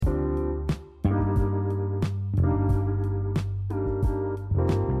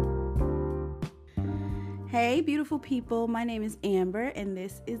Hey, beautiful people. My name is Amber, and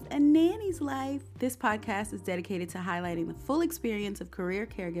this is A Nanny's Life. This podcast is dedicated to highlighting the full experience of career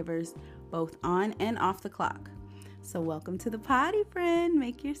caregivers, both on and off the clock. So welcome to the potty, friend.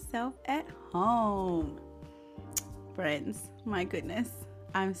 Make yourself at home. Friends, my goodness,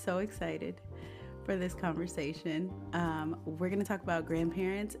 I'm so excited for this conversation. We're going to talk about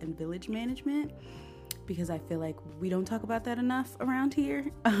grandparents and village management because I feel like we don't talk about that enough around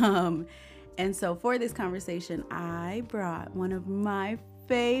here. And so for this conversation, I brought one of my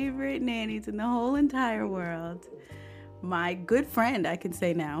favorite nannies in the whole entire world. My good friend, I can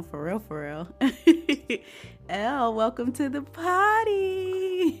say now, for real. Elle, welcome to the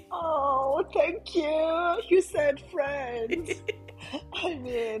potty. Oh, thank you. You said friend. I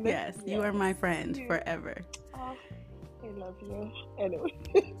mean, yes, you are my friend forever. Oh, I love you. Anyway,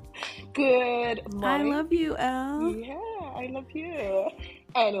 good morning. I love you, Elle. Yeah, I love you.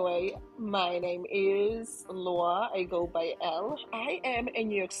 Anyway, my name is Loa. I go by Elle. I am a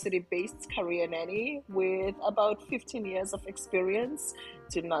New York City-based career nanny with about 15 years of experience.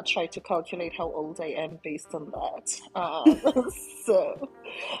 Do not try to calculate how old I am based on that.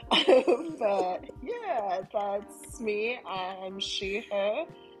 But yeah, that's me. I'm she, her.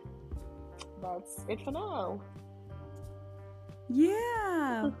 That's it for now.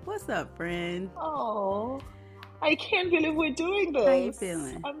 Yeah. What's up, friend? Oh, I can't believe we're doing this. How you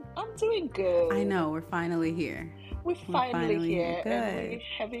feeling? I'm doing good. I know, we're finally here. We're finally here. Good. And we're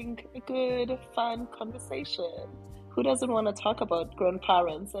having a good, fun conversation. Who doesn't want to talk about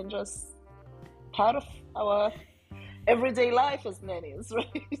grandparents and just part of our everyday life as nannies,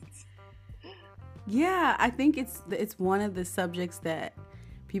 right? Yeah, I think it's one of the subjects that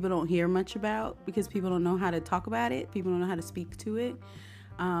people don't hear much about because people don't know how to talk about it. People don't know how to speak to it.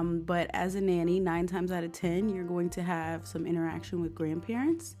 But as a nanny, 9 times out of 10, you're going to have some interaction with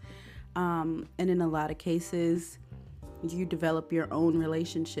grandparents. And in a lot of cases, you develop your own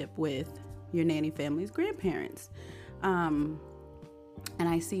relationship with your nanny family's grandparents. And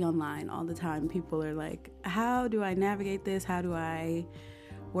I see online all the time, people are like, how do I navigate this? How do I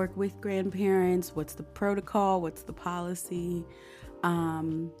work with grandparents? What's the protocol? What's the policy?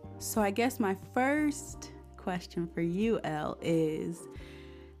 So I guess my first question for you, Elle, is,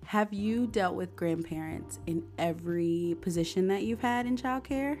 have you dealt with grandparents in every position that you've had in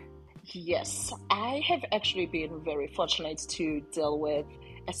childcare? Yes, I have actually been very fortunate to deal with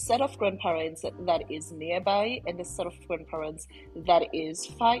a set of grandparents that is nearby and a set of grandparents that is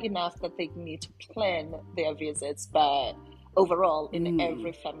far enough that they need to plan their visits. But overall, in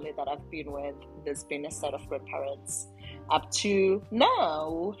every family that I've been with, there's been a set of grandparents. Up to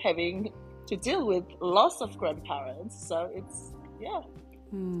now, having to deal with lots of grandparents. So it's, yeah.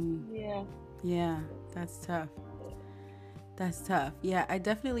 Yeah, that's tough. Yeah, I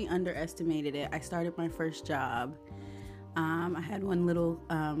definitely underestimated it. I started my first job. I had one little,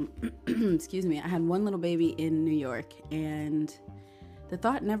 excuse me, I had one little baby in New York, and the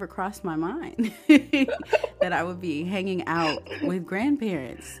thought never crossed my mind that I would be hanging out with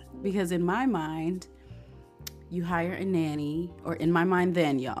grandparents, because in my mind, you hire a nanny, or in my mind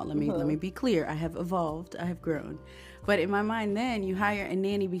then, y'all, let me be clear. I have evolved. I have grown. But in my mind then, you hire a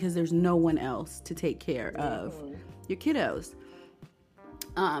nanny because there's no one else to take care of your kiddos.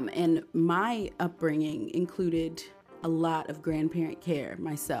 And my upbringing included a lot of grandparent care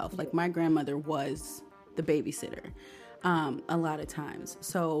myself. Like, my grandmother was the babysitter a lot of times.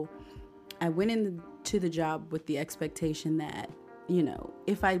 So I went into the job with the expectation that, you know,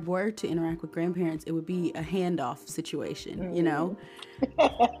 if I were to interact with grandparents, it would be a handoff situation, you know?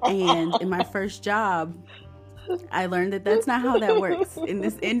 And in my first job, I learned that that's not how that works in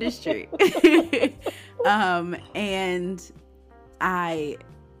this industry. And I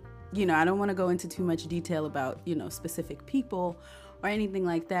don't want to go into too much detail about, specific people or anything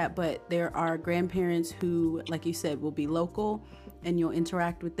like that, but there are grandparents who, like you said, will be local and you'll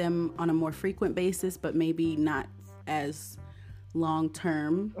interact with them on a more frequent basis, but maybe not as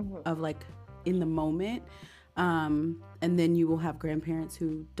long-term of like in the moment. And then you will have grandparents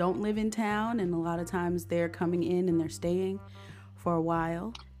who don't live in town, and a lot of times they're coming in and they're staying for a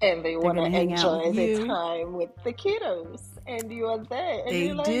while. And they want to enjoy the time with the kiddos, and you are there.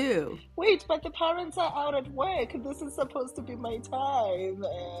 And they do. Wait, but the parents are out at work. This is supposed to be my time.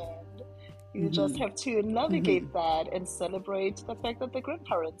 And you just have to navigate that and celebrate the fact that the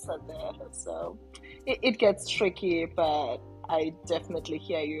grandparents are there. So it gets tricky, but I definitely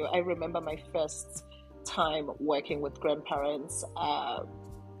hear you. I remember my first time working with grandparents.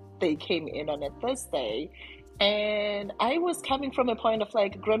 They came in on a Thursday, and I was coming from a point of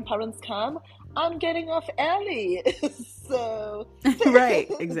like, grandparents come, I'm getting off early. So right,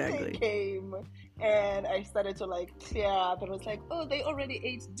 exactly. They came And I started to like clear up, and was like, oh, they already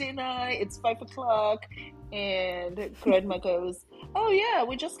ate dinner. It's 5 o'clock. And grandma goes, oh yeah,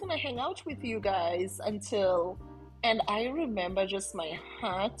 we're just gonna hang out with you guys until. And I remember just my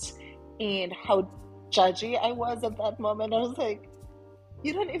heart and how judgy I was at that moment. I was like,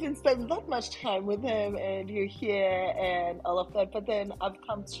 you don't even spend that much time with him, and you're here and all of that. But then I've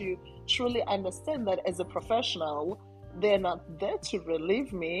come to truly understand that as a professional, they're not there to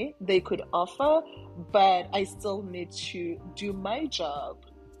relieve me. They could offer, but I still need to do my job,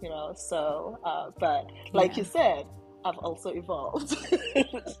 So, but like you said, I've also evolved.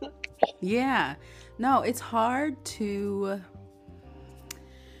 Yeah. No, it's hard to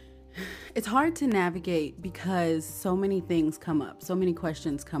navigate because so many things come up, so many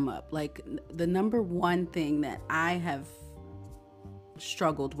questions come up. Like the number one thing that I have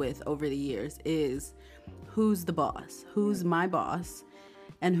struggled with over the years is who's the boss, who's my boss,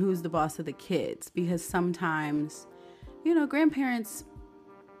 and who's the boss of the kids. Because sometimes, grandparents,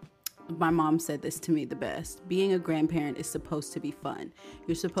 my mom said this to me the best. Being a grandparent is supposed to be fun.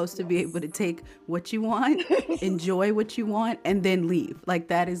 You're supposed to be able to take what you want, enjoy what you want, and then leave. Like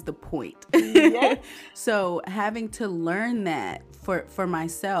that is the point. Yeah. So having to learn that for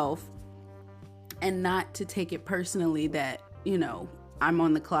myself and not to take it personally that, I'm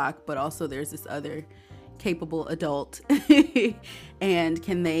on the clock, but also there's this other capable adult and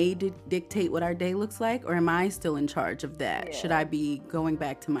can they dictate what our day looks like, or am I still in charge of that? Yeah. Should I be going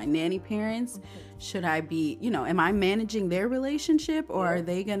back to my nanny parents? Should I be, am I managing their relationship, or are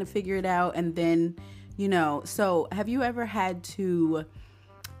they going to figure it out? And then, so have you ever had to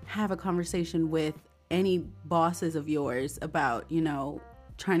have a conversation with any bosses of yours about,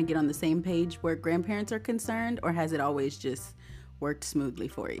 trying to get on the same page where grandparents are concerned, or has it always just worked smoothly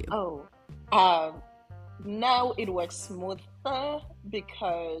for you? Now it works smoother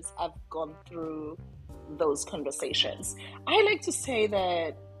because I've gone through those conversations. I like to say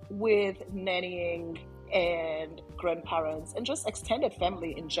that with nannying and grandparents and just extended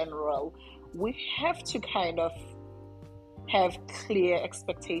family in general, we have to kind of have clear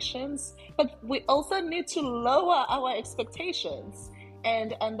expectations, but we also need to lower our expectations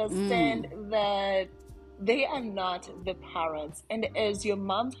and understand that they are not the parents. And as your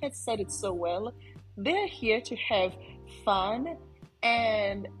mom had said it so well, they're here to have fun.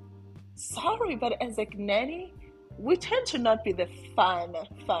 And sorry, but as a nanny, we tend to not be the fun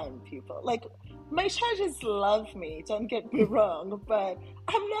people. Like, my charges love me, don't get me wrong, but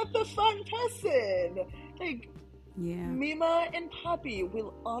I'm not the fun person. Like, Mima and Papi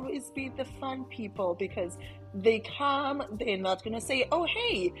will always be the fun people because they come, they're not going to say, oh,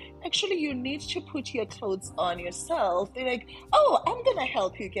 hey, actually, you need to put your clothes on yourself. They're like, oh, I'm going to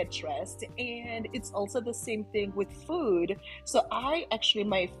help you get dressed. And it's also the same thing with food. So my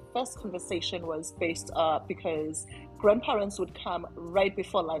first conversation was based because grandparents would come right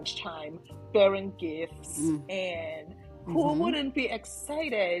before lunchtime bearing gifts. And who wouldn't be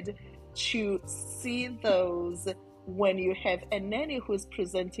excited to see those when you have a nanny who's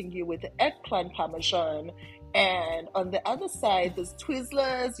presenting you with eggplant parmesan, and on the other side there's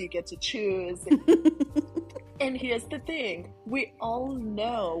Twizzlers, you get to choose. And here's the thing, we all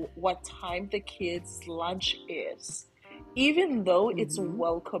know what time the kids' lunch is. Even though it's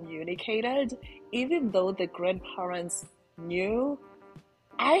well communicated, even though the grandparents knew,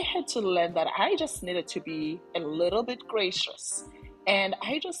 I had to learn that I just needed to be a little bit gracious. And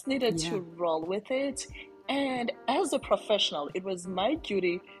I just needed to roll with it. And as a professional, it was my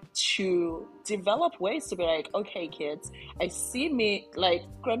duty to develop ways to be like, okay, kids, I see like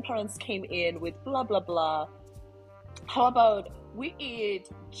grandparents came in with blah, blah, blah. How about we eat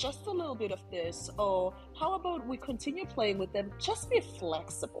just a little bit of this? Or how about we continue playing with them? Just be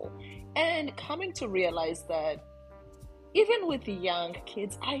flexible. And coming to realize that even with the young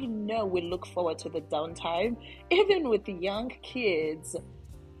kids, I know we look forward to the downtime. Even with the young kids,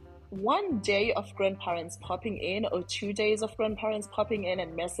 one day of grandparents popping in or 2 days of grandparents popping in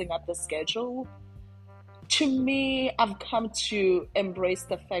and messing up the schedule, to me, I've come to embrace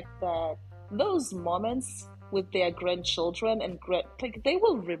the fact that those moments with their grandchildren and they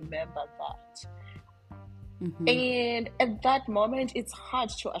will remember that. And at that moment, it's hard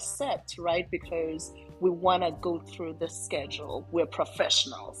to accept, right? Because we want to go through the schedule. We're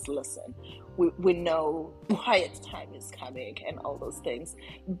professionals. Listen, we know quiet time is coming and all those things.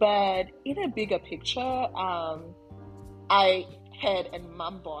 But in a bigger picture, I had a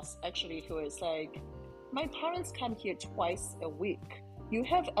mom boss actually who is like, my parents come here twice a week. You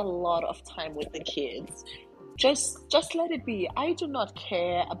have a lot of time with the kids. just let it be. I do not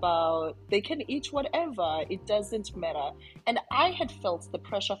care about, they can eat whatever, it doesn't matter. And I had felt the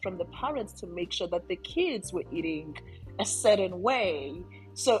pressure from the parents to make sure that the kids were eating a certain way.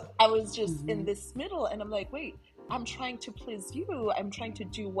 So I was just in this middle, and I'm like, wait, I'm trying to please you. I'm trying to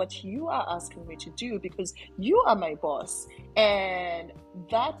do what you are asking me to do because you are my boss. And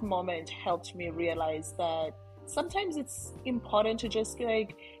that moment helped me realize that sometimes it's important to just be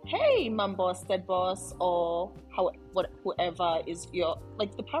like, hey, mom boss, dad boss, or whoever is your,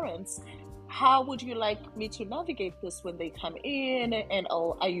 like the parents, how would you like me to navigate this when they come in? And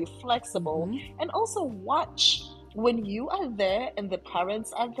are you flexible? And also watch when you are there and the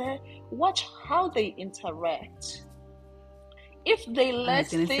parents are there, watch how they interact. If they let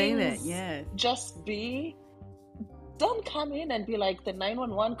things just be, don't come in and be like the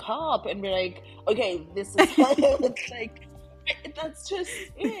 911 cop and be like, okay, this is how it's like. That's just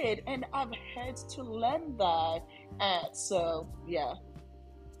it. And I've had to learn that. So, yeah.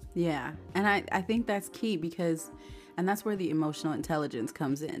 Yeah. And I think that's key because, and that's where the emotional intelligence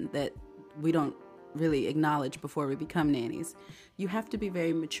comes in that we don't really acknowledge before we become nannies. You have to be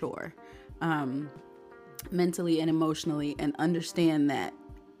very mature, mentally and emotionally, and understand that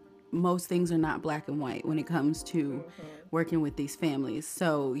most things are not black and white when it comes to working with these families.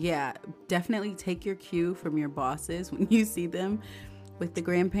 So yeah, definitely take your cue from your bosses when you see them with the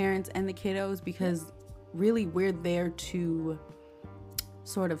grandparents and the kiddos, because really we're there to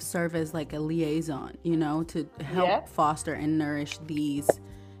sort of serve as like a liaison, you know, to help foster and nourish these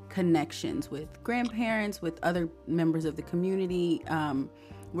connections with grandparents, with other members of the community.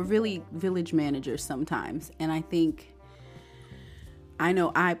 We're really village managers sometimes. And I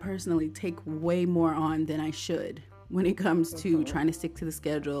know I personally take way more on than I should when it comes to trying to stick to the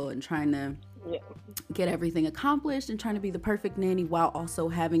schedule and trying to get everything accomplished and trying to be the perfect nanny while also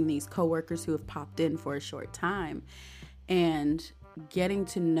having these coworkers who have popped in for a short time. And getting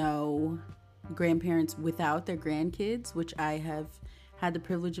to know grandparents without their grandkids, which I have had the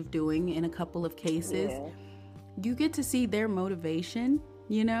privilege of doing in a couple of cases, you get to see their motivation,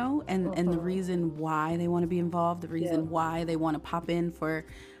 you know, and the reason why they want to be involved, the reason why they want to pop in for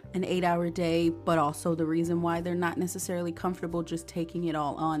an 8-hour day, but also the reason why they're not necessarily comfortable just taking it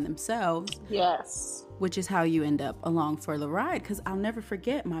all on themselves. Yes. Which is how you end up along for the ride. Because I'll never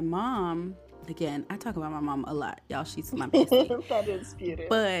forget my mom. Again, I talk about my mom a lot, y'all. She's my bestie. That is beautiful.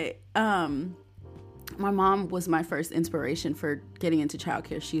 But my mom was my first inspiration for getting into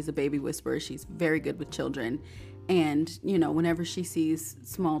childcare. She's a baby whisperer. She's very good with children. And, you know, whenever she sees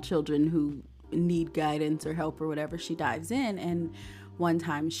small children who need guidance or help or whatever, she dives in. And one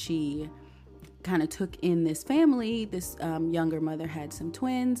time she kind of took in this family. This younger mother had some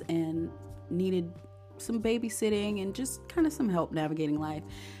twins and needed some babysitting and just kind of some help navigating life.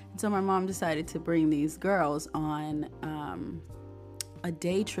 And so my mom decided to bring these girls on a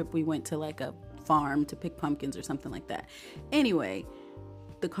day trip. We went to like a farm to pick pumpkins or something like that. Anyway,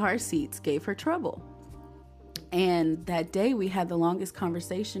 the car seats gave her trouble. And that day we had the longest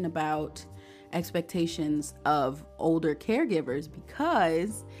conversation about expectations of older caregivers,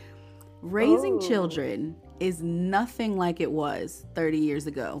 because raising children is nothing like it was 30 years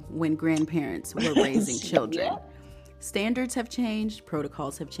ago when grandparents were raising children. Standards have changed,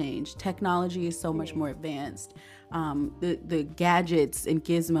 protocols have changed, technology is so much more advanced. The gadgets and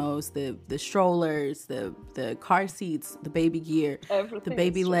gizmos, the strollers, the car seats, the baby gear, the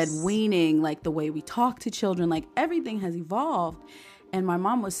baby-led weaning, like the way we talk to children, like everything has evolved. And my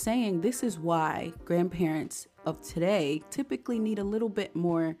mom was saying this is why grandparents of today typically need a little bit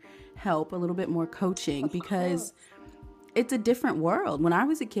more help, a little bit more coaching, because it's a different world. When I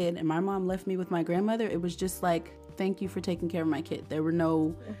was a kid and my mom left me with my grandmother, it was just like, thank you for taking care of my kid. There were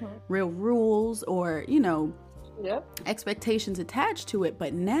no real rules or, you know, expectations attached to it.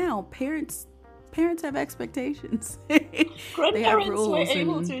 But now parents have expectations. Grandparents were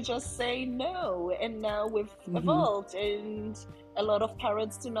able to just say no, and now we've evolved, and a lot of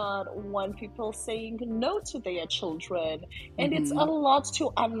parents do not want people saying no to their children, and it's a lot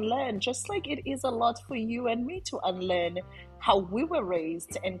to unlearn, just like it is a lot for you and me to unlearn how we were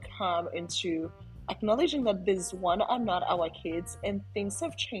raised and come into acknowledging that these are not our kids and things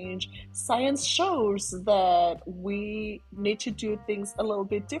have changed. Science shows that we need to do things a little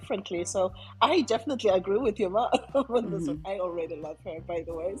bit differently. So I definitely agree with your mom on this one. I already love her, by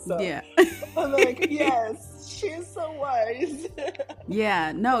the way. So I'm like, yes, she's so wise.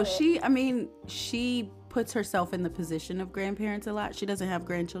 She puts herself in the position of grandparents a lot. She doesn't have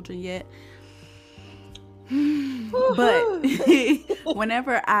grandchildren yet. But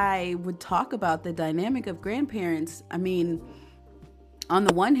whenever I would talk about the dynamic of grandparents, I mean, on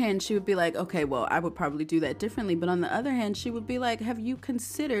the one hand, she would be like, okay, well, I would probably do that differently. But on the other hand, she would be like, have you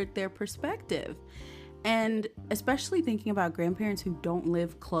considered their perspective? And especially thinking about grandparents who don't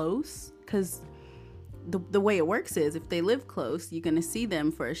live close, because the way it works is if they live close, you're going to see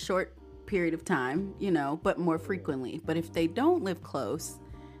them for a short period of time, but more frequently. But if they don't live close,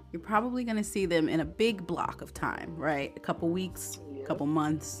 you're probably going to see them in a big block of time, right? A couple weeks, a couple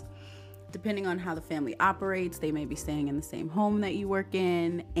months. Depending on how the family operates, they may be staying in the same home that you work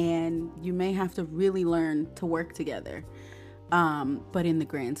in, and you may have to really learn to work together. But in the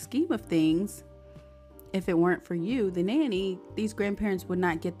grand scheme of things, if it weren't for you, the nanny, these grandparents would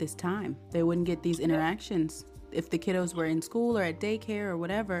not get this time. They wouldn't get these interactions. If the kiddos were in school or at daycare or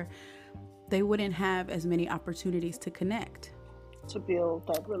whatever, they wouldn't have as many opportunities to connect. To build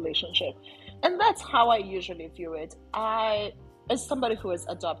that relationship. And that's how I usually view it. As somebody who is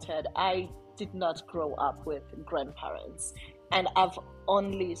adopted, I did not grow up with grandparents, and I've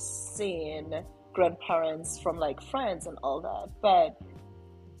only seen grandparents from like friends and all that. But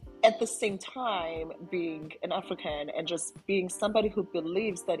at the same time, being an African and just being somebody who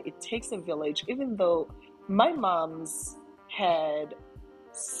believes that it takes a village, even though my mom's had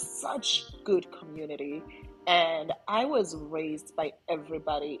such good community, and I was raised by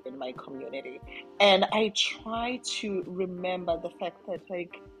everybody in my community. And I try to remember the fact that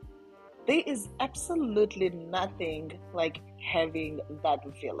there is absolutely nothing like having that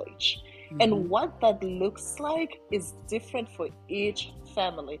village. Mm-hmm. And what that looks like is different for each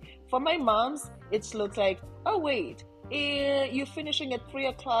family. For my mom's, it looks like, oh wait, you're finishing at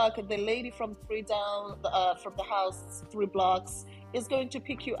 3:00. The lady from 3 down from the house, 3 blocks, is going to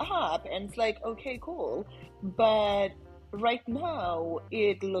pick you up. And it's like, okay, cool. But right now,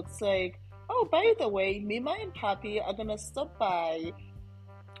 it looks like, oh, by the way, Mima and Papi are going to stop by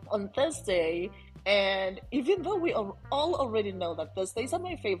on Thursday. And even though we all already know that Thursdays are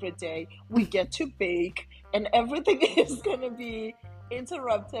my favorite day, we get to bake and everything is going to be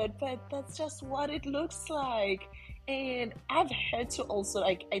interrupted. But that's just what it looks like. And I've had to also,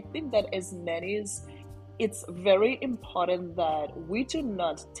 I think that as nannies, it's very important that we do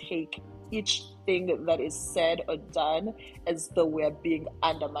not take each thing that is said or done as though we're being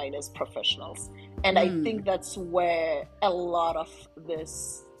undermined as professionals. And I think that's where a lot of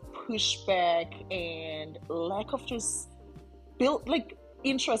this pushback and lack of just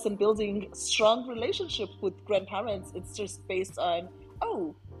interest in building strong relationship with grandparents, it's just based on,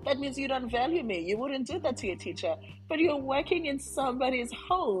 oh, that means you don't value me. You wouldn't do that to your teacher. But you're working in somebody's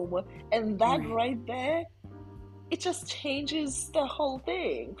home, and that right there, it just changes the whole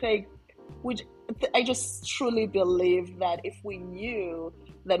thing. I just truly believe that if we knew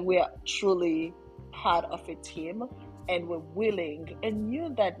that we're truly part of a team and we're willing and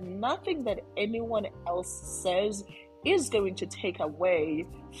knew that nothing that anyone else says is going to take away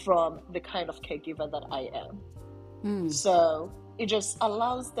from the kind of caregiver that I am. So it just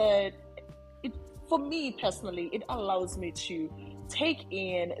allows for me personally, it allows me to take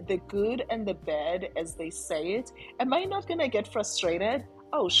in the good and the bad as they say it. Am I not going to get frustrated?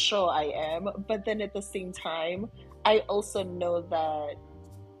 Oh, sure I am. But then at the same time, I also know that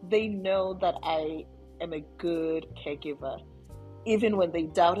they know that I am a good caregiver. Even when they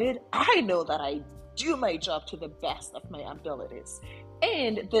doubt it, I know that I do my job to the best of my abilities.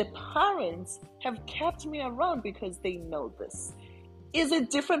 And the parents have kept me around because they know this. Is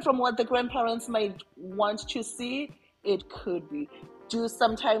it different from what the grandparents might want to see? It could be.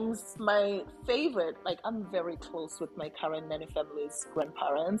 Sometimes my favorite, I'm very close with my current nanny family's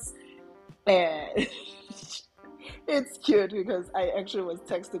grandparents, and it's cute because I actually was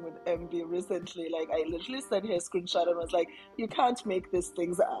texting with MB recently. I literally sent her a screenshot and was like, you can't make these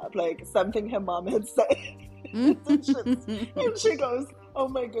things up. Something her mom had said. And she goes, oh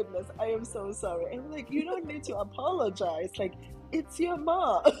my goodness, I am so sorry. And I'm like, you don't need to apologize. It's your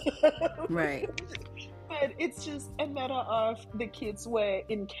mom. Right. But it's just a matter of the kids were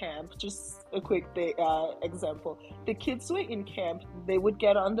in camp. Just a quick example. The kids were in camp. They would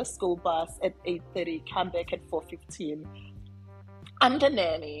get on the school bus at 8:30, come back at 4:15. I'm the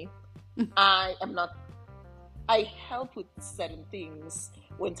nanny. I help with certain things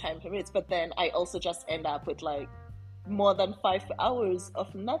when time permits, but then I also just end up with more than 5 hours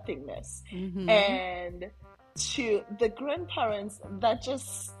of nothingness. Mm-hmm. And to the grandparents, that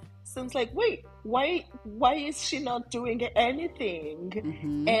just seems like, wait, why is she not doing anything?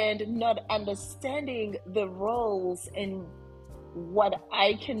 Mm-hmm. And not understanding the roles and what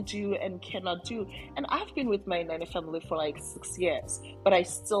I can do and cannot do. And I've been with my nanny family for 6 years, but I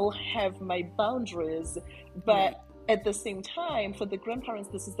still have my boundaries. But At the same time, for the grandparents,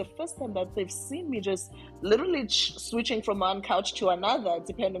 this is the first time that they've seen me just literally switching from one couch to another,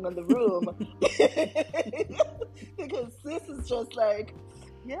 depending on the room. Because this is just like,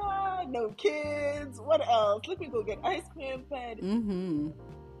 yeah, no kids. What else? Let me go get ice cream. But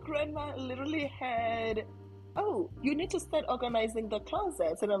grandma literally had, oh, you need to start organizing the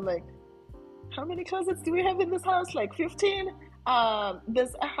closets. And I'm like, how many closets do we have in this house? Like 15?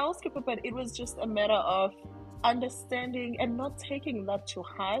 There's a housekeeper, but it was just a matter of understanding and not taking that to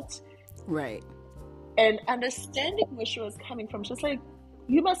heart. Right. And understanding where she was coming from. She's like,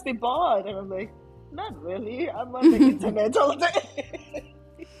 you must be bored. And I'm like, not really. I'm on the internet all day.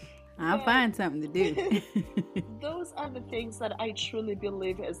 I'll find something to do. Those are the things that I truly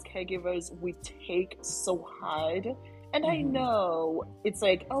believe as caregivers we take so hard. And I know it's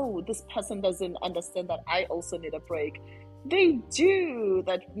like, oh, this person doesn't understand that I also need a break. They do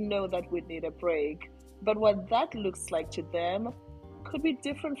know that we need a break. But what that looks like to them could be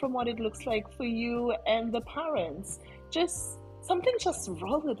different from what it looks like for you and the parents. Just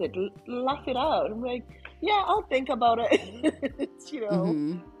roll with it, laugh it out. I'm like, yeah, I'll think about it,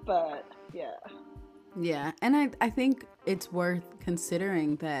 but yeah. Yeah, and I think it's worth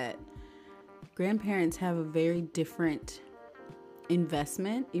considering that grandparents have a very different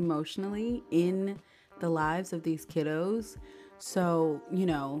investment emotionally in the lives of these kiddos. So,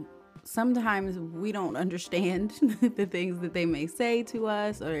 sometimes we don't understand the things that they may say to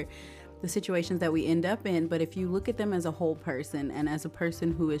us or the situations that we end up in. But if you look at them as a whole person and as a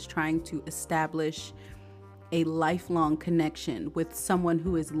person who is trying to establish a lifelong connection with someone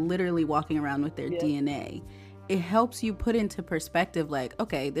who is literally walking around with their DNA, it helps you put into perspective, like,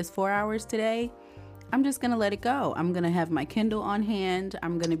 okay, this 4 hours today, I'm just going to let it go. I'm going to have my Kindle on hand.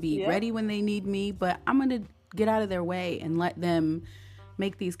 I'm going to be ready when they need me, but I'm going to get out of their way and let them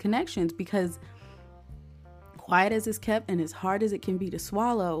make these connections, because quiet as it's kept and as hard as it can be to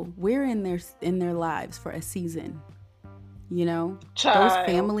swallow, we're in their lives for a season. Those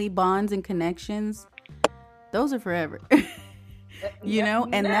family bonds and connections, those are forever.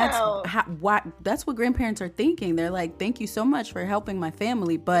 And that's what grandparents are thinking. They're like, thank you so much for helping my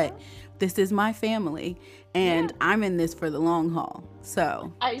family, but this is my family and I'm in this for the long haul.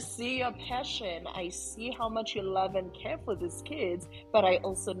 So I see your passion. I see how much you love and care for these kids, but I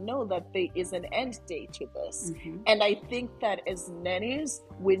also know that there is an end date to this. And I think that as nannies,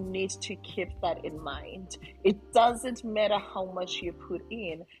 we need to keep that in mind. It doesn't matter how much you put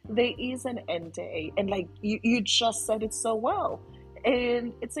in. There is an end date. And like you just said it so well.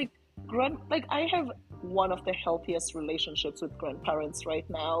 And it's like, I have one of the healthiest relationships with grandparents right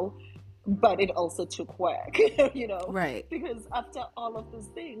now. But it also took work, Right. Because after all of these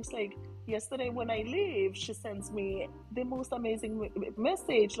things, like yesterday when I leave, she sends me the most amazing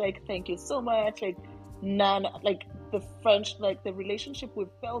message, like, thank you so much. Like, the relationship we've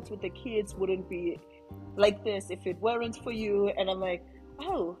built with the kids wouldn't be like this if it weren't for you. And I'm like,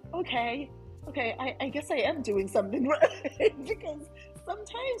 oh, okay, I guess I am doing something right. Because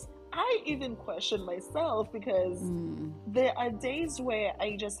sometimes I even question myself, because there are days where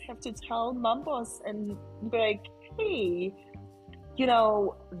I just have to tell mom boss and be like, hey,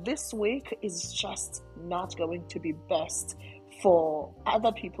 this week is just not going to be best for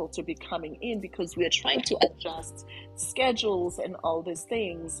other people to be coming in, because we are trying to adjust schedules and all these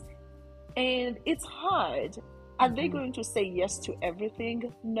things. And it's hard. Are they going to say yes to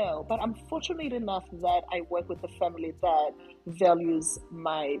everything? No. But I'm fortunate enough that I work with a family that values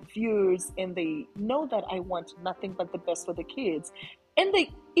my views, and they know that I want nothing but the best for the kids. And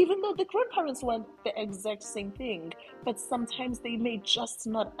even though the grandparents want the exact same thing, but sometimes they may just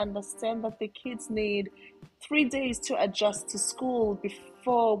not understand that the kids need 3 days to adjust to school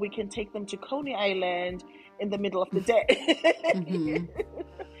before we can take them to Coney Island in the middle of the day.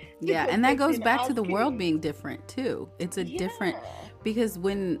 Yeah, and that goes back to the world being different too. It's a different, because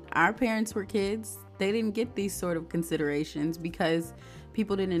when our parents were kids, they didn't get these sort of considerations because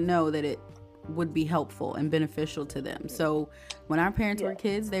people didn't know that it would be helpful and beneficial to them. So when our parents were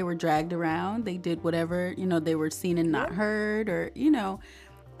kids, they were dragged around. They did whatever, they were seen and not heard, or,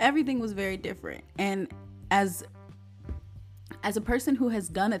 everything was very different. And as a person who has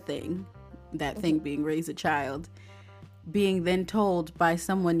done a thing, that thing being raise a child, being then told by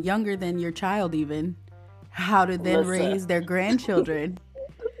someone younger than your child even how to then raise their grandchildren,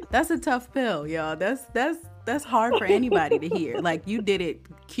 that's a tough pill, y'all. That's hard for anybody to hear. Like, you did it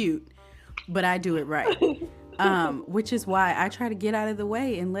cute, but I do it right. Which is why I try to get out of the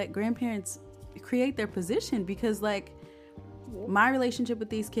way and let grandparents create their position, because, like, my relationship with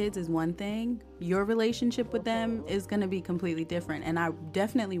these kids is one thing. Your relationship with them is going to be completely different. And I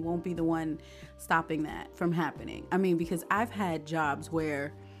definitely won't be the one stopping that from happening. I mean, because I've had jobs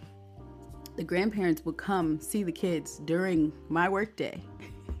where the grandparents would come see the kids during my workday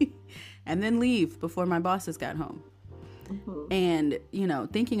and then leave before my bosses got home. And, you know,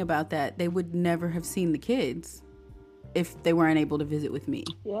 thinking about that, they would never have seen the kids if they weren't able to visit with me.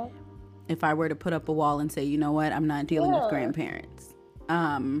 Yeah. If I were to put up a wall and say, you know what, I'm not dealing with grandparents.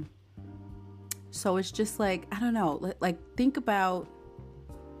 So it's just like, I don't know, like think about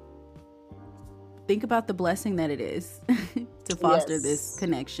the blessing that it is to foster this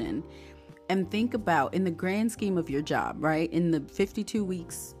connection. And think about, in the grand scheme of your job, right? In the 52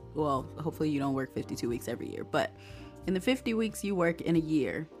 weeks, well, hopefully you don't work 52 weeks every year, but in the 50 weeks you work in a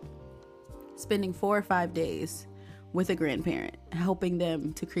year, spending 4 or 5 days with a grandparent, helping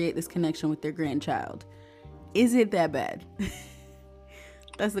them to create this connection with their grandchild. Is it that bad?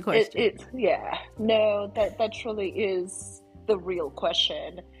 That's the question. No, that truly is the real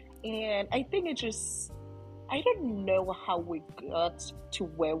question. And I think I don't know how we got to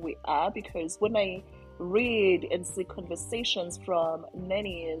where we are, because when I read and see conversations from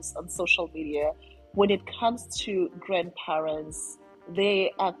nannies on social media, when it comes to grandparents,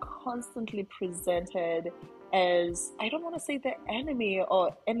 they are constantly presented as, I don't want to say the enemy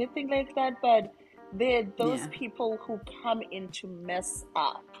or anything like that, but they're those people who come in to mess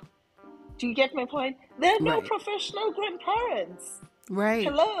up. Do you get my point? There are no professional grandparents. Right.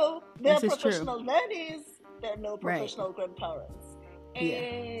 Hello? There are professional nannies. There are no professional grandparents.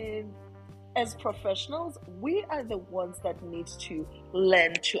 And as professionals, we are the ones that need to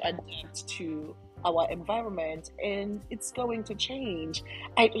learn to adapt to our environment, and it's going to change.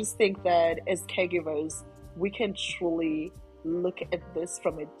 I just think that as caregivers, we can truly look at this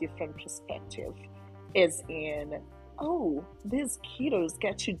from a different perspective, as in, oh, these kiddos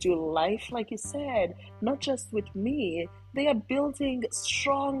get to do life, like you said, not just with me. They are building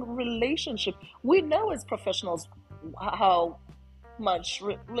strong relationship. We know as professionals how much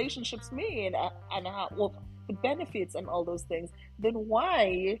relationships mean and how, well, the benefits and all those things. Then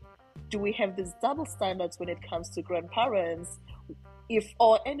why do we have these double standards when it comes to grandparents,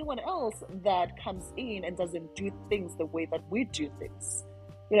 or anyone else that comes in and doesn't do things the way that we do things?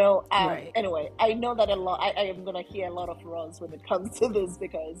 You know, anyway, I know that a lot. I am going to hear a lot of roars when it comes to this,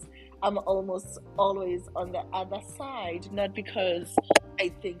 because I'm almost always on the other side, not because I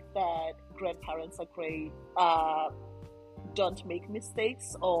think that grandparents are great, don't make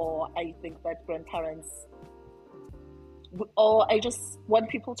mistakes, or I think that grandparents, or I just want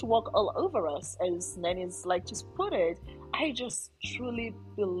people to walk all over us, as nannies like to put it. I just truly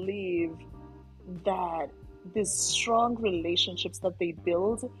believe that these strong relationships that they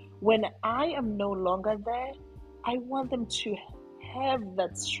build, when I am no longer there, I want them to have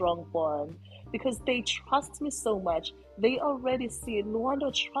that strong bond, because they trust me so much. They already see it.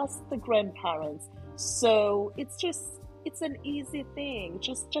 Luando trusts the grandparents. So it's an easy thing.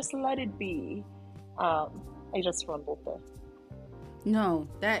 Just let it be. I just rumbled there. No,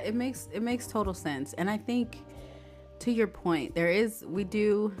 that it makes total sense. And I think, to your point, we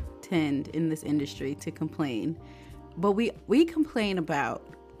do tend in this industry to complain, but we complain about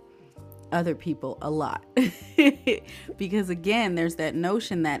other people a lot. Because again, there's that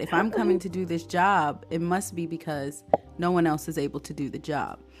notion that if I'm coming to do this job, it must be because no one else is able to do the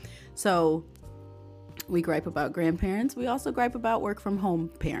job. So we gripe about grandparents. We also gripe about work from home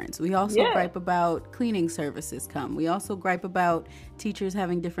parents. We also gripe about cleaning services come. We also gripe about teachers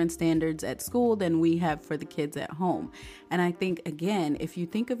having different standards at school than we have for the kids at home. And I think, again, if you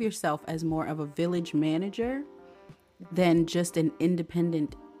think of yourself as more of a village manager than just an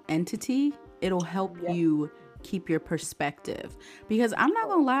independent entity, it'll help you keep your perspective. Because I'm not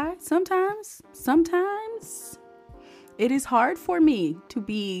gonna lie, sometimes it is hard for me to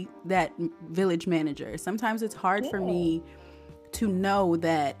be that village manager. Sometimes it's hard for me to know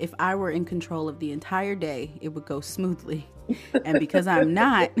that if I were in control of the entire day, it would go smoothly. And because I'm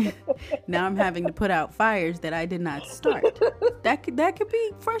not, now I'm having to put out fires that I did not start. That could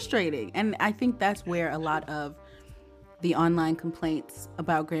be frustrating. And I think that's where a lot of the online complaints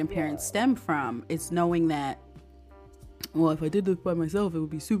about grandparents stem from, is knowing that, well, if I did this by myself, it would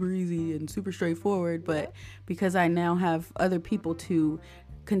be super easy and super straightforward. But because I now have other people to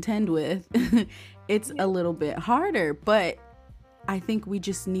contend with, it's a little bit harder. But I think we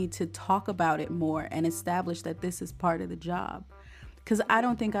just need to talk about it more and establish that this is part of the job. Because I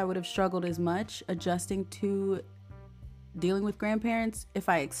don't think I would have struggled as much adjusting to dealing with grandparents if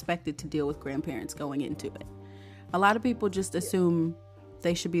I expected to deal with grandparents going into it. A lot of people just assume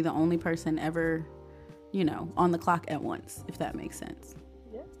they should be the only person ever on the clock at once, if that makes sense.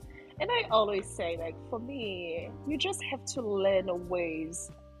 Yeah. And I always say, like, for me, you just have to learn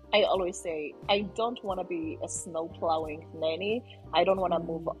ways. I always say, I don't want to be a snow plowing nanny. I don't want to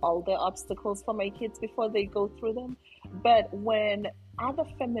move all the obstacles for my kids before they go through them. But when other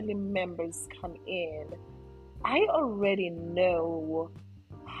family members come in, I already know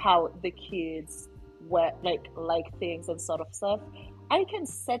how the kids like things and sort of stuff. I can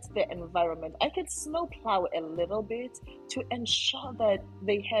set the environment. I can snowplow a little bit to ensure that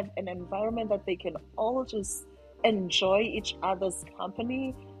they have an environment that they can all just enjoy each other's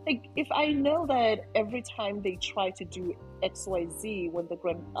company. Like, if I know that every time they try to do XYZ when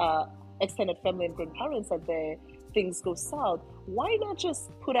the extended family and grandparents are there, things go south, why not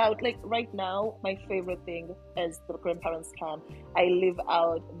just put out, like right now, my favorite thing as the grandparents come, I live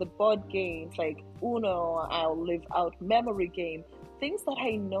out the board games like Uno, I'll live out memory game, things that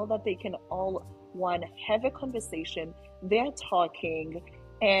I know that they can all, one, have a conversation, they're talking,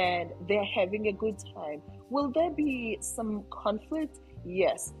 and they're having a good time. Will there be some conflict?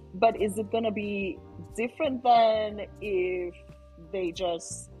 Yes. But is it going to be different than if they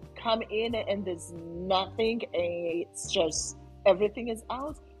just come in and there's nothing and it's just everything is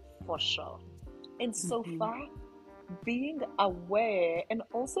out? For sure. And so far, being aware and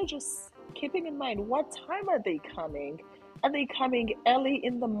also just keeping in mind, what time are they coming? Are they coming early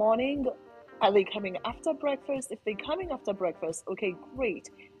in the morning? Are they coming after breakfast? If they're coming after breakfast, okay, great.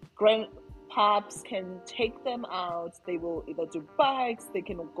 Grandpops can take them out. They will either do bikes, they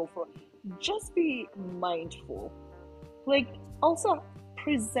can go for, just be mindful. Like, also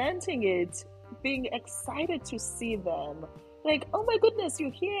presenting it, being excited to see them. Like, oh my goodness,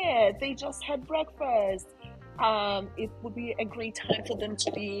 you're here. They just had breakfast. It would be a great time for them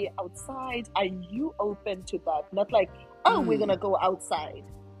to be outside. Are you open to that? Not like, oh, we're going to go outside.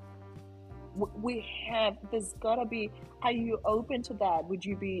 There's gotta be, are you open to that? Would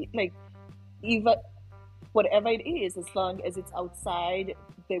you be like, even whatever it is, as long as it's outside,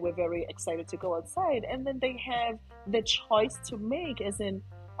 they were very excited to go outside. And then they have the choice to make, as in,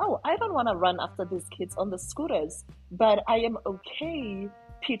 oh, I don't want to run after these kids on the scooters, but I am okay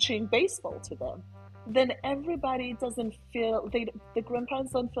pitching baseball to them. Then everybody doesn't feel, the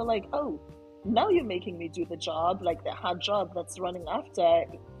grandparents don't feel like, oh, now you're making me do the job, like the hard job that's running after,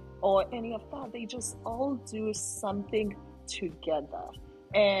 or any of that. They just all do something together.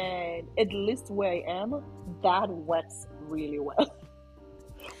 And at least where I am, that works really well.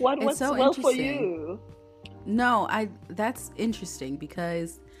 What works so well for you? No, that's interesting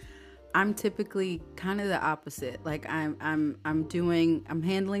because I'm typically kind of the opposite. Like I'm handling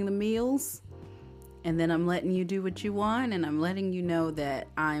the meals, and then I'm letting you do what you want, and I'm letting you know that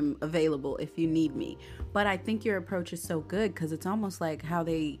I'm available if you need me. But I think your approach is so good because it's almost like how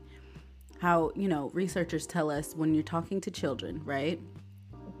researchers tell us when you're talking to children, right?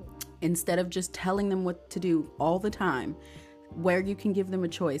 Instead of just telling them what to do all the time, where you can give them a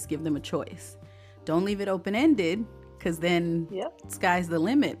choice, give them a choice. Don't leave it open-ended, because then sky's the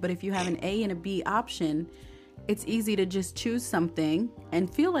limit. But if you have an A and a B option, it's easy to just choose something and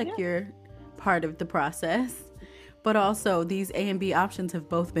feel like you're part of the process. But also, these A and B options have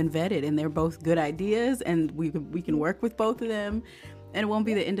both been vetted, and they're both good ideas, and we can work with both of them, and it won't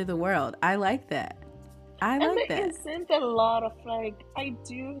be the end of the world. I like that. And there isn't a lot of, like, I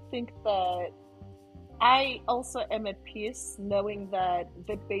do think that I also am at peace knowing that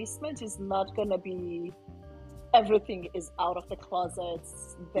the basement is not going to be, everything is out of the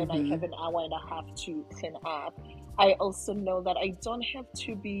closets, then I have an hour and a half to clean up. I also know that I don't have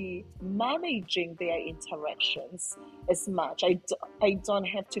to be managing their interactions as much. I don't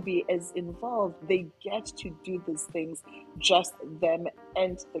have to be as involved. They get to do these things, just them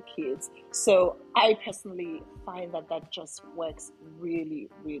and the kids. So I personally find that just works really,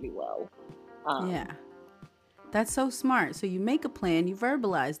 really well. That's so smart. So you make a plan, you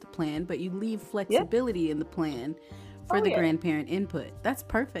verbalize the plan, but you leave flexibility in the plan for the grandparent input. That's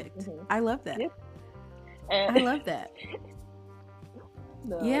perfect. I love that. I love that.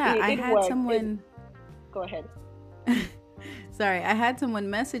 I had someone... Go ahead. Sorry, I had someone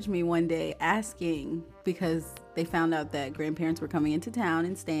message me one day asking, because they found out that grandparents were coming into town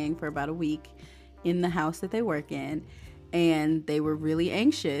and staying for about a week in the house that they work in, and they were really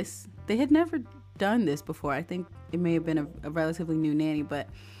anxious. They had never done this before. I think it may have been a relatively new nanny, but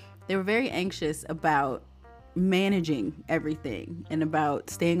they were very anxious about managing everything and about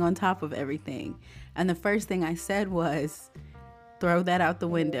staying on top of everything. And the first thing I said was, throw that out the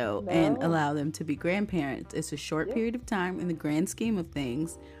window and allow them to be grandparents. It's a short period of time in the grand scheme of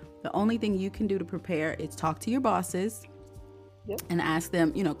things. The only thing you can do to prepare is talk to your bosses Yep. and ask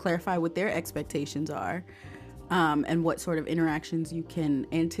them, clarify what their expectations are, and what sort of interactions you can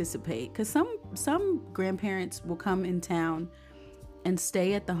anticipate. Because some grandparents will come in town and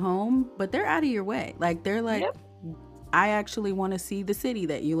stay at the home, but they're out of your way. Like, they're like, Yep. I actually want to see the city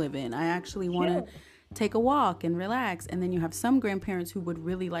that you live in. I actually want to take a walk and relax. And then you have some grandparents who would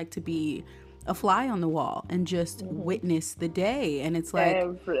really like to be a fly on the wall and just witness the day. And it's like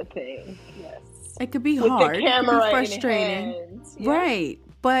everything. Yes. It could be With hard. the It could be camera in frustrating. hand. Yeah. Right.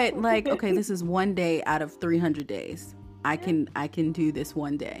 But like, okay, this is one day out of 300 days. I can do this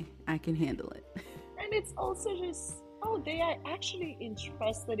one day. I can handle it. And it's also just, they are actually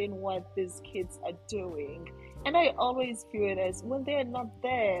interested in what these kids are doing. And I always view it as, when they're not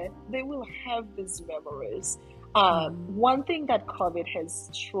there, they will have these memories. One thing that COVID has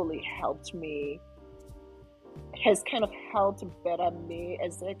truly helped me, has kind of helped better me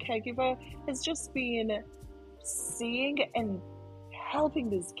as a caregiver, has just been seeing and helping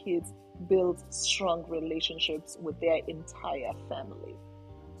these kids build strong relationships with their entire family.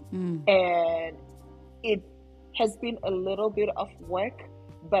 And it has been a little bit of work,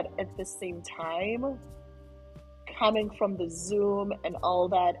 but at the same time, coming from the Zoom and all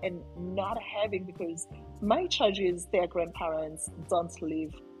that, and not having, because my charge is their grandparents don't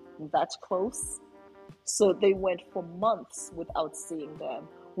live that close. So they went for months without seeing them,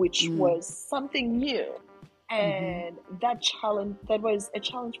 which was something new. And that was a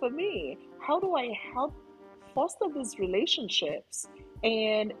challenge for me. How do I help foster these relationships?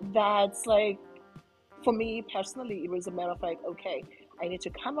 And that's like, for me personally, it was a matter of like, okay, I need to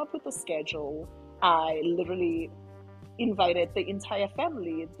come up with a schedule. I literally invited the entire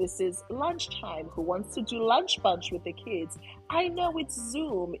family. This is lunchtime. Who wants to do lunch bunch with the kids? I know it's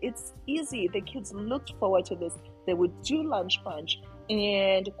Zoom. It's easy. The kids looked forward to this. They would do lunch bunch.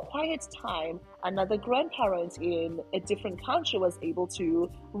 And quiet time, another grandparent in a different country was able to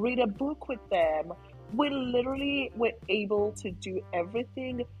read a book with them. We literally were able to do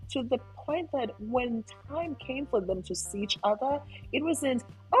everything, to the point that when time came for them to see each other, it wasn't,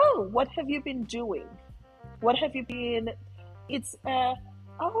 oh, what have you been doing? What have you been? It's,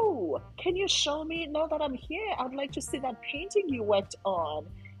 oh, can you show me now that I'm here? I'd like to see that painting you worked on.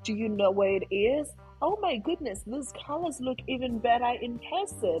 Do you know where it is? Oh my goodness, these colors look even better in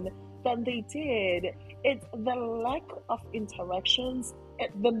person than they did. It's the lack of interactions.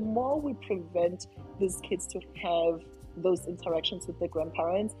 The more we prevent these kids to have those interactions with their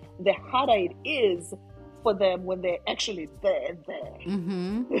grandparents, the harder it is for them when they're actually there.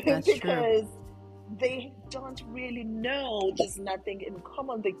 That's because true. They don't really know. There's nothing in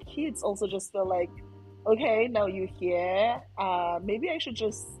common. The kids also just feel like, okay, now you're here. Maybe I should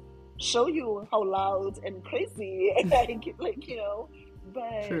just show you how loud and crazy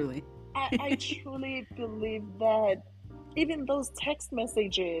but Truly. I truly believe that even those text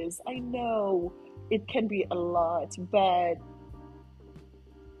messages, I know it can be a lot, but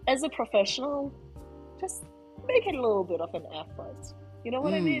as a professional, just make it a little bit of an effort. You know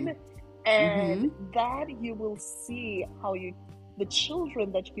what I mean? And that you will see how the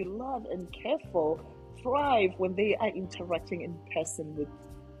children that you love and care for thrive when they are interacting in person with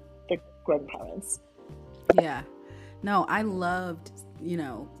the grandparents. Yeah. No, I loved,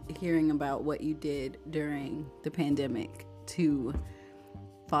 hearing about what you did during the pandemic to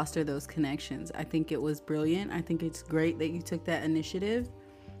foster those connections. I think it was brilliant. I think it's great that you took that initiative.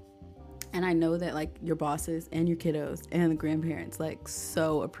 And I know that like your bosses and your kiddos and the grandparents like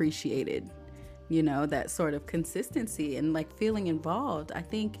so appreciated, that sort of consistency and like feeling involved. I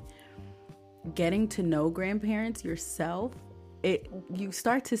think getting to know grandparents yourself, you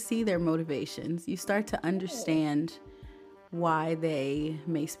start to see their motivations. You start to understand why they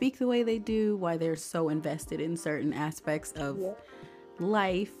may speak the way they do, why they're so invested in certain aspects of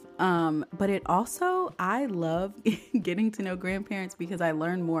life. But it also, I love getting to know grandparents because I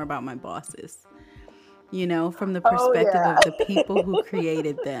learn more about my bosses, from the perspective of the people who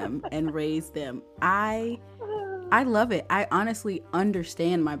created them and raised them. I love it. I honestly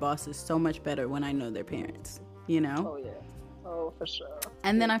understand my bosses so much better when I know their parents, Oh, yeah. Oh, for sure.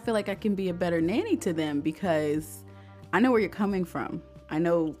 And then I feel like I can be a better nanny to them because I know where you're coming from. I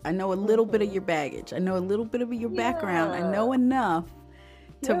know a little bit of your baggage. I know a little bit of your background. I know enough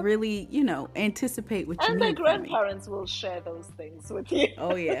to really, anticipate what you need. And the grandparents will share those things with you.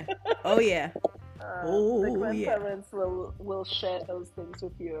 Oh, yeah. Oh, yeah. The grandparents will share those things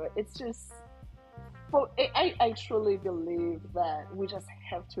with you. It's just, I truly believe that we just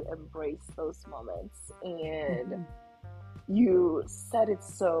have to embrace those moments. And you said it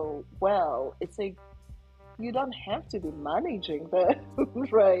so well. It's like, you don't have to be managing them,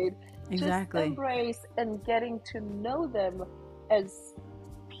 right? Exactly. Just embrace and getting to know them as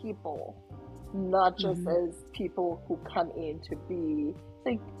people, not just as people who come in to be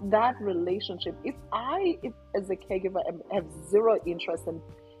like that relationship. If as a caregiver have zero interest in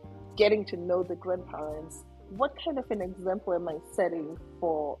getting to know the grandparents, what kind of an example am I setting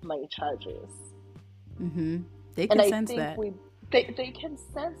for my charges? They can sense that. They can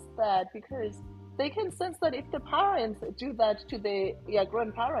sense that, because they can sense that if the parents do that to their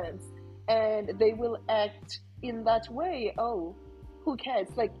grandparents, and they will act in that way, oh, who cares?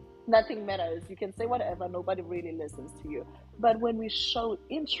 Like, nothing matters. You can say whatever, nobody really listens to you. But when we show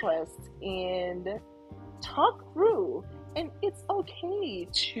interest and talk through, and it's okay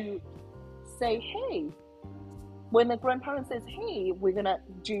to say, hey, when the grandparent says, hey, we're gonna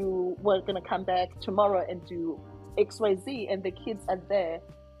come back tomorrow and do XYZ, and the kids are there,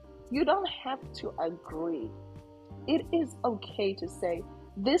 you don't have to agree. It is okay to say,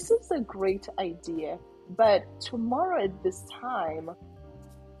 this is a great idea, but tomorrow at this time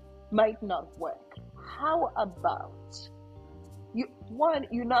might not work. How about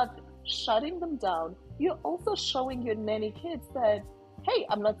you're not shutting them down, you're also showing your nanny kids that, hey,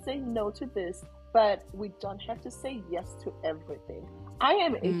 I'm not saying no to this, but we don't have to say yes to everything. I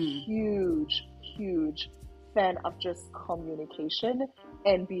am a huge, huge fan of just communication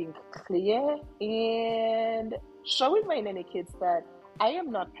and being clear and showing my nanny kids that I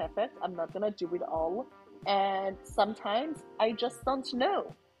am not perfect. I'm not going to do it all. And sometimes I just don't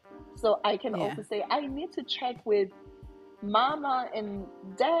know. So I can also say, I need to check with mama and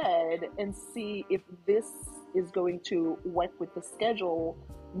dad and see if this is going to work with the schedule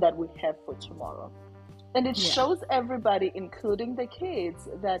that we have for tomorrow. And it shows everybody, including the kids,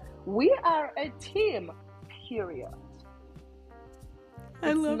 that we are a team, period.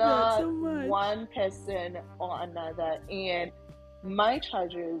 I love that so much. Not one person or another. And my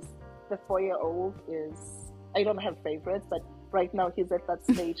charges, the 4-year-old is, I don't have favorites, but right now he's at that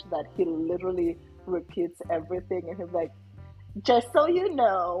stage that he literally repeats everything. And he's like, just so you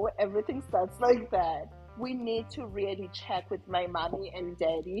know, everything starts like that. We need to really check with my mommy and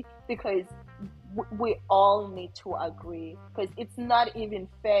daddy, because we all need to agree, because it's not even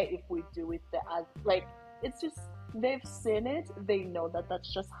fair if we do it like, it's just, they've seen it, they know that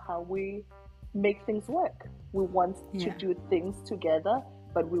that's just how we make things work. We want to do things together,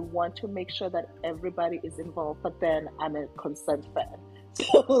 but we want to make sure that everybody is involved. But then I'm a consent fan,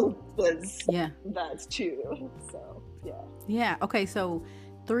 so there's that too. So Okay, so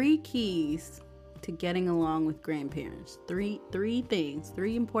 3 keys to getting along with grandparents. Three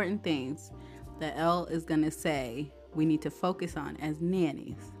important things that Elle is going to say we need to focus on as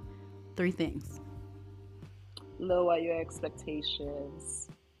nannies. 3 things. Lower your expectations.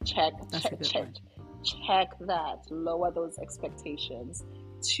 Check that. Lower those expectations.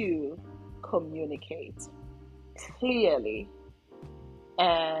 2, communicate clearly.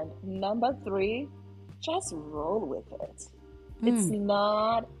 And number 3, just roll with it. It's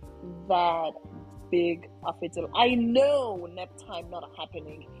not that big of a deal. I know nap time not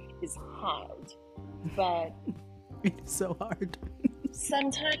happening is hard, but it's so hard.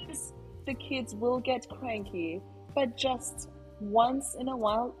 Sometimes the kids will get cranky, but just once in a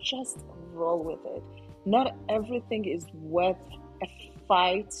while, just roll with it. Not everything is worth a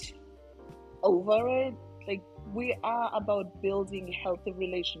fight over it. Like, we are about building healthy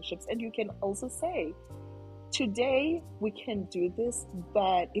relationships. And you can also say, today we can do this,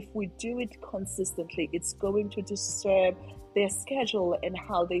 but if we do it consistently, it's going to disturb their schedule and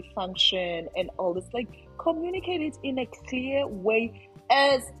how they function and all this. Like, communicate it in a clear way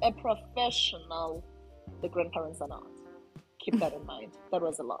as a professional. The grandparents are not. Keep that in mind. That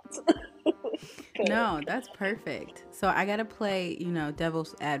was a lot. No, that's perfect. So I got to play,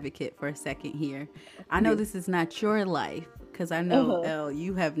 devil's advocate for a second here. I know this is not your life, because I know, Elle,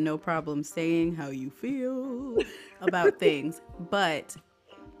 you have no problem saying how you feel about things. But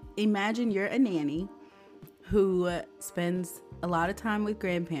imagine you're a nanny who spends a lot of time with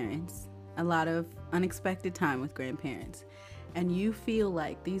grandparents, a lot of unexpected time with grandparents, and you feel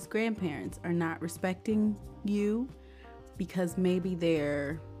like these grandparents are not respecting you because maybe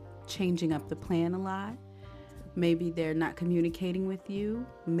they're changing up the plan a lot. Maybe they're not communicating with you.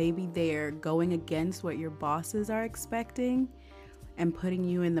 Maybe they're going against what your bosses are expecting and putting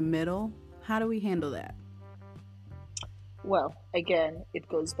you in the middle. How do we handle that? Well, again, it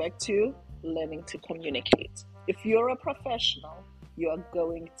goes back to learning to communicate. If you're a professional, you are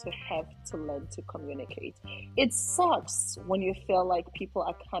going to have to learn to communicate. It sucks when you feel like people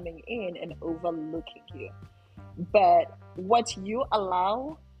are coming in and overlooking you. But what you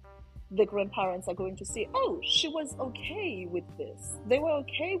allow the grandparents are going to say, oh, she was okay with this. They were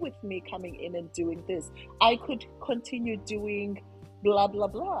okay with me coming in and doing this. I could continue doing blah, blah,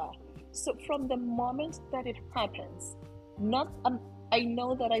 blah. So from the moment that it happens, not I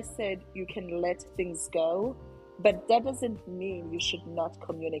know that I said you can let things go, but that doesn't mean you should not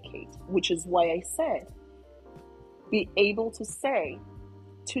communicate, which is why I said, be able to say,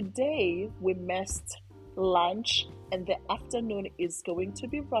 today we missed lunch and the afternoon is going to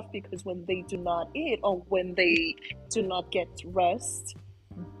be rough because when they do not eat or when they do not get rest,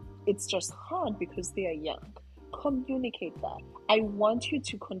 it's just hard because they are young. Communicate that. I want you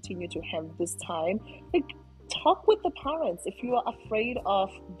to continue to have this time. Like, talk with the parents. If you are afraid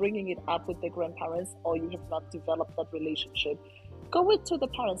of bringing it up with the grandparents or you have not developed that relationship, go to the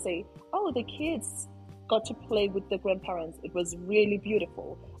parents, say, oh, the kids got to play with the grandparents. It was really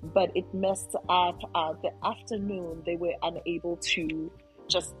beautiful, but it messed up the afternoon. They were unable to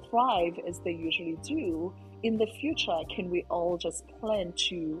just thrive as they usually do. In the future, can we all just plan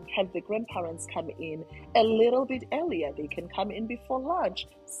to have the grandparents come in a little bit earlier? They can come in before lunch,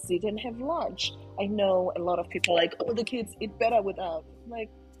 sit and have lunch. I know a lot of people are like, oh, the kids eat better without. Like,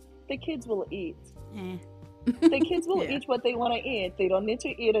 the kids will eat. The kids will eat what they want to eat. They don't need to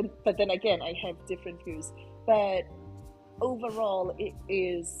eat it. But then again, I have different views. But overall, it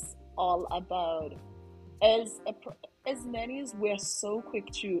is all about, as nannies, we're so quick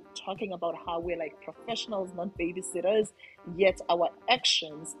to talking about how we're like professionals, not babysitters, yet our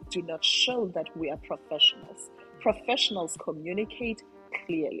actions do not show that we are professionals. Professionals communicate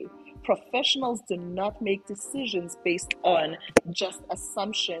clearly. Professionals do not make decisions based on just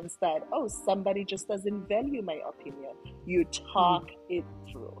assumptions that, oh, somebody just doesn't value my opinion. You talk it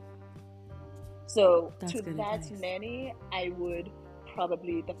through. So that's to that advice. Nanny, I would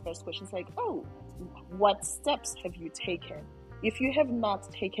probably, the first question is like, oh, what steps have you taken? If you have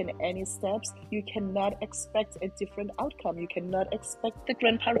not taken any steps, you cannot expect a different outcome. You cannot expect the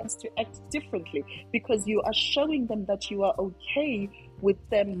grandparents to act differently because you are showing them that you are okay with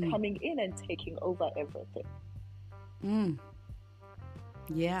them coming in and taking over everything.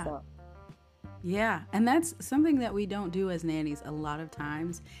 Yeah. So. Yeah. And that's something that we don't do as nannies a lot of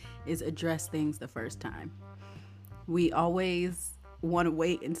times is address things the first time. We always want to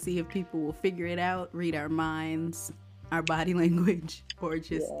wait and see if people will figure it out, read our minds, our body language, or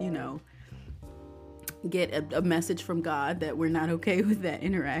just, get a message from God that we're not okay with that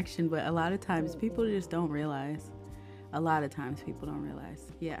interaction. But a lot of times people just don't realize.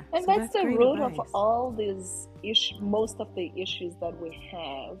 Yeah. And so that's the root advice. Of all these issues. Most of the issues that we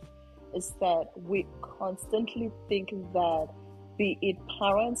have is that we constantly think that, be it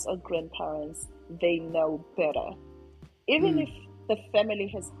parents or grandparents, they know better. Even if the family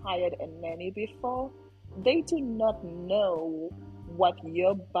has hired a nanny before, they do not know what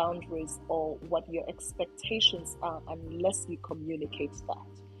your boundaries or what your expectations are unless you communicate that.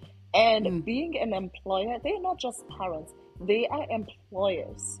 And being an employer, they're not just parents, they are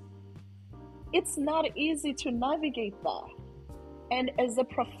employers. It's not easy to navigate that. And as a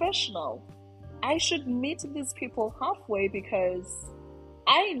professional, I should meet these people halfway because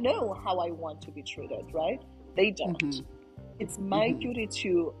I know how I want to be treated, right? They don't. It's my duty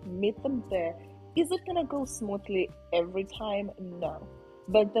to meet them there. Is it going to go smoothly every time? No.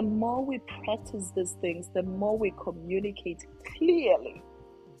 But the more we practice these things, the more we communicate clearly,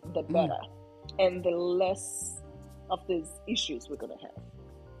 the better. And the less of these issues we're going to have.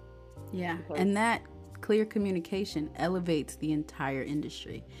 Yeah. And that clear communication elevates the entire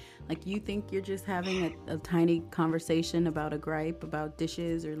industry. Like, you think you're just having a tiny conversation about a gripe about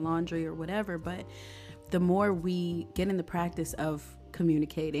dishes or laundry or whatever, but the more we get in the practice of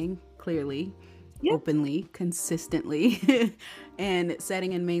communicating clearly, openly, consistently, and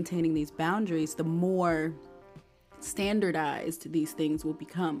setting and maintaining these boundaries, the more standardized these things will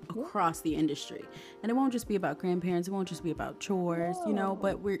become across the industry. And it won't just be about grandparents, it won't just be about chores,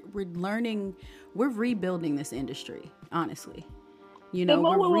 but we're learning, we're rebuilding this industry, honestly. The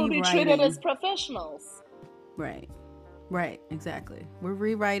more we will be treated as professionals. Right, exactly. We're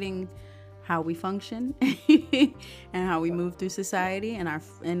rewriting how we function and how we move through society, and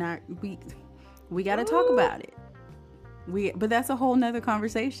we got to talk about it. But that's a whole nother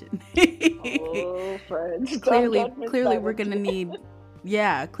conversation. Friends, clearly we're gonna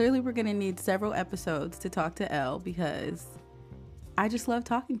need several episodes to talk to Elle, because I just love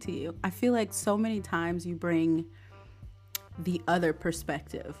talking to you. I feel like so many times you bring the other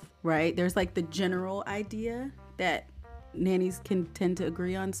perspective, right? There's like the general idea that nannies can tend to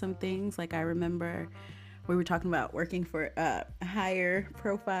agree on some things. Like, I remember we were talking about working for higher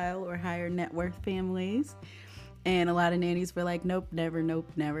profile or higher net worth families, And a lot of nannies were like, nope, never, nope,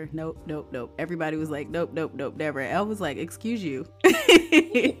 never, nope, nope, nope. Everybody was like, nope, nope, nope, never. Elle was like, excuse you.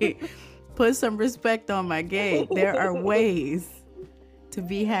 Put some respect on my game. There are ways to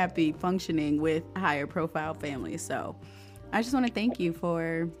be happy functioning with higher profile families. So I just want to thank you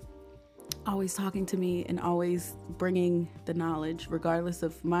for always talking to me and always bringing the knowledge, regardless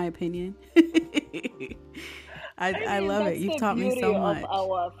of my opinion. I love it. You've taught me so much. Of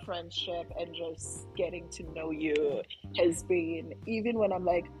our friendship and just getting to know you has been, even when I'm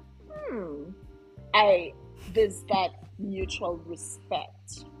like, there's that mutual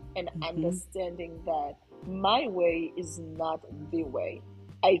respect and understanding that my way is not the way.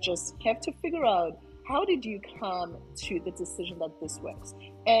 I just have to figure out, how did you come to the decision that this works?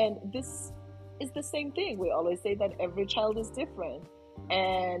 And this is the same thing. We always say that every child is different.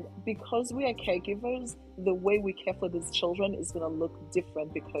 And because we are caregivers, the way we care for these children is going to look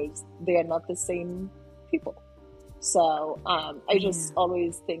different because they are not the same people. So I just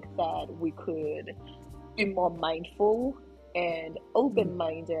always think that we could be more mindful and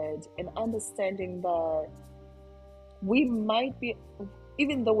open-minded and understanding that we might be,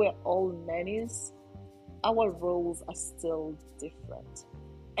 even though we're all nannies, our roles are still different.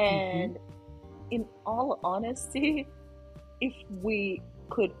 And in all honesty, if we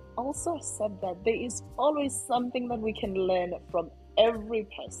could also accept that there is always something that we can learn from every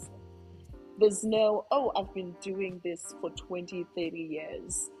person. There's no, I've been doing this for 20, 30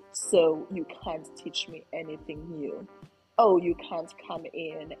 years, so you can't teach me anything new. You can't come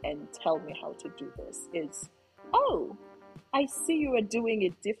in and tell me how to do this. It's, I see you are doing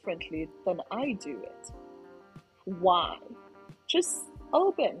it differently than I do it. Why? Just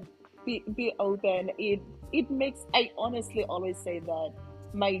open. Be open. It makes, I honestly always say that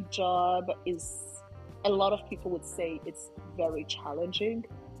my job is, a lot of people would say it's very challenging,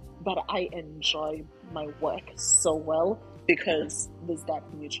 but I enjoy my work so well because there's that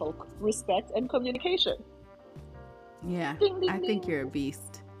mutual respect and communication. Yeah, ding, ding, I think you're a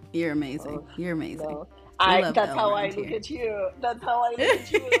beast. You're amazing. You're amazing. No. That's how I look at you. That's how I look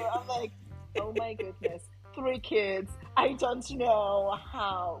at you. I'm like, oh my goodness, 3 kids. I don't know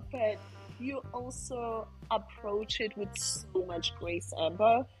how, but you also approach it with so much grace,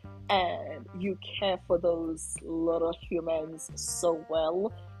 Amber, and you care for those little humans so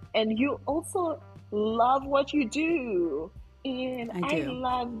well, and you also love what you do. And I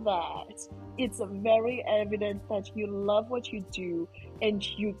love that. It's very evident that you love what you do, and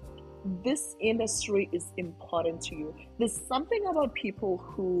this industry is important to you. There's something about people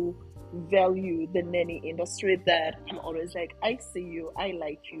who value the nanny industry that I'm always like, I see you, I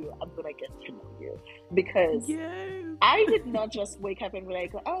like you, I'm gonna get to know you. Because I did not just wake up and be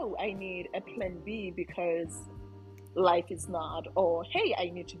like, I need a plan B because life is not, or hey, I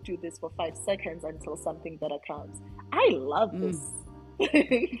need to do this for 5 seconds until something better comes. I love this.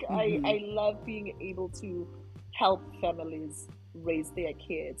 I love being able to help families raise their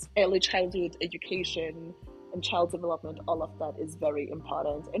kids. Early childhood education and child development, all of that is very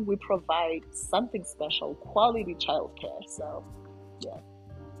important. And we provide something special, quality childcare. So, yeah.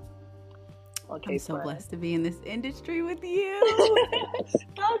 Okay, I'm so blessed to be in this industry with you.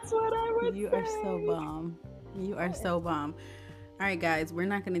 That's what I would say. You are so bomb. You are so bomb. All right, guys, we're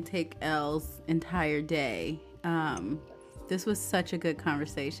not going to take Elle's entire day. This was such a good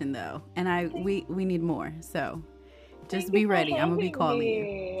conversation, though. And we need more. So just be ready. I'm going to be calling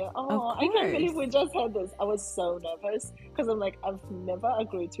you. I can't believe we just had this. I was so nervous because I'm like, I've never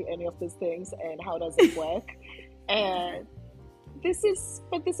agreed to any of these things. And how does it work? And this is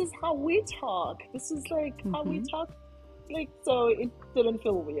how we talk. This is like how we talk. Like, so it didn't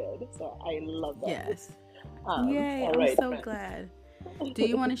feel weird. So I love that. Yes. Yay. I'm so glad. Do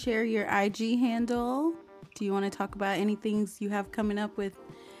you want to share your IG handle? Do you want to talk about any things you have coming up with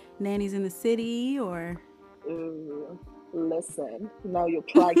Nannies in the City or? Listen, now you're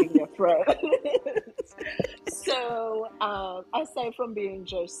plugging your friend. So, aside from being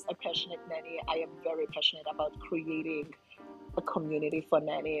just a passionate nanny, I am very passionate about creating a community for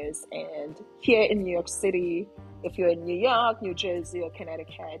nannies. And here in New York City, if you're in New York, New Jersey, or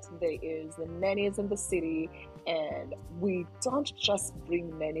Connecticut, there is the Nannies in the City. And we don't just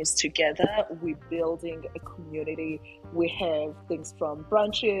bring nannies together, we're building a community. We have things from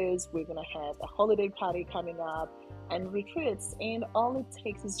brunches, we're going to have a holiday party coming up, and retreats. And all it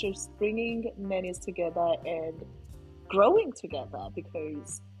takes is just bringing nannies together and growing together,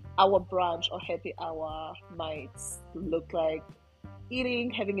 because our brunch or happy hour might look like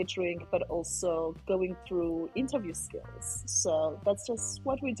eating, having a drink, but also going through interview skills. So that's just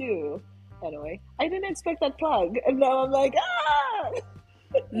what we do. Anyway, I didn't expect that plug, and now I'm like,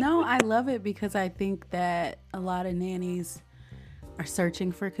 No, I love it because I think that a lot of nannies are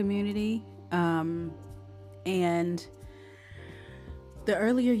searching for community. And the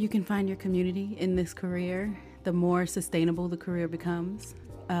earlier you can find your community in this career, the more sustainable the career becomes.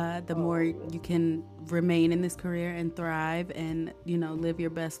 The more you can remain in this career and thrive and, live your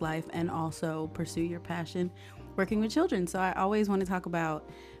best life and also pursue your passion working with children. So I always want to talk about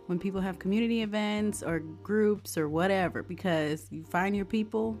when people have community events or groups or whatever, because you find your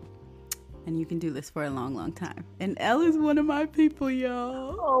people and you can do this for a long, long time. And Elle is one of my people,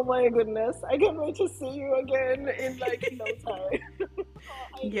 y'all. Oh my goodness. I can't wait to see you again in like no time.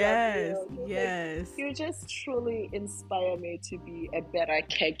 I Yes, love you. yes. You just truly inspire me to be a better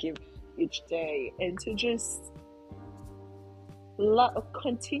caregiver each day and to just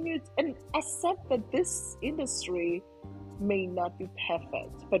continue and accept that this industry may not be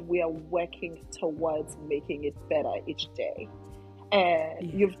perfect, but we are working towards making it better each day.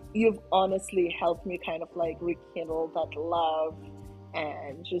 And you've honestly helped me kind of like rekindle that love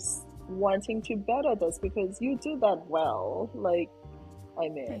and just wanting to better this, because you do that well. Like, I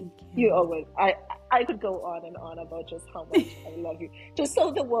mean, you always, I could go on and on about just how much I love you. Just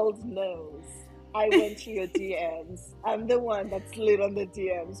so the world knows, I went to your DMs. I'm the one that slid on the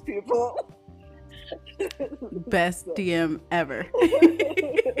DMs, people. Best DM ever.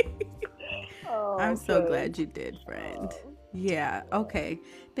 I'm so glad you did, friend. Yeah, okay.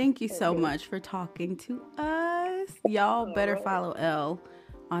 Thank you so much for talking to us. Y'all better follow Elle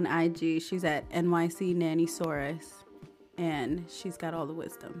on IG. She's at NYC Nannysaurus, and she's got all the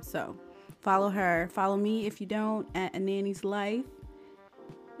wisdom. So follow her. Follow me if you don't at A Nanny's Life.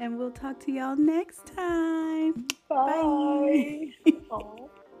 And we'll talk to y'all next time. Bye. Bye.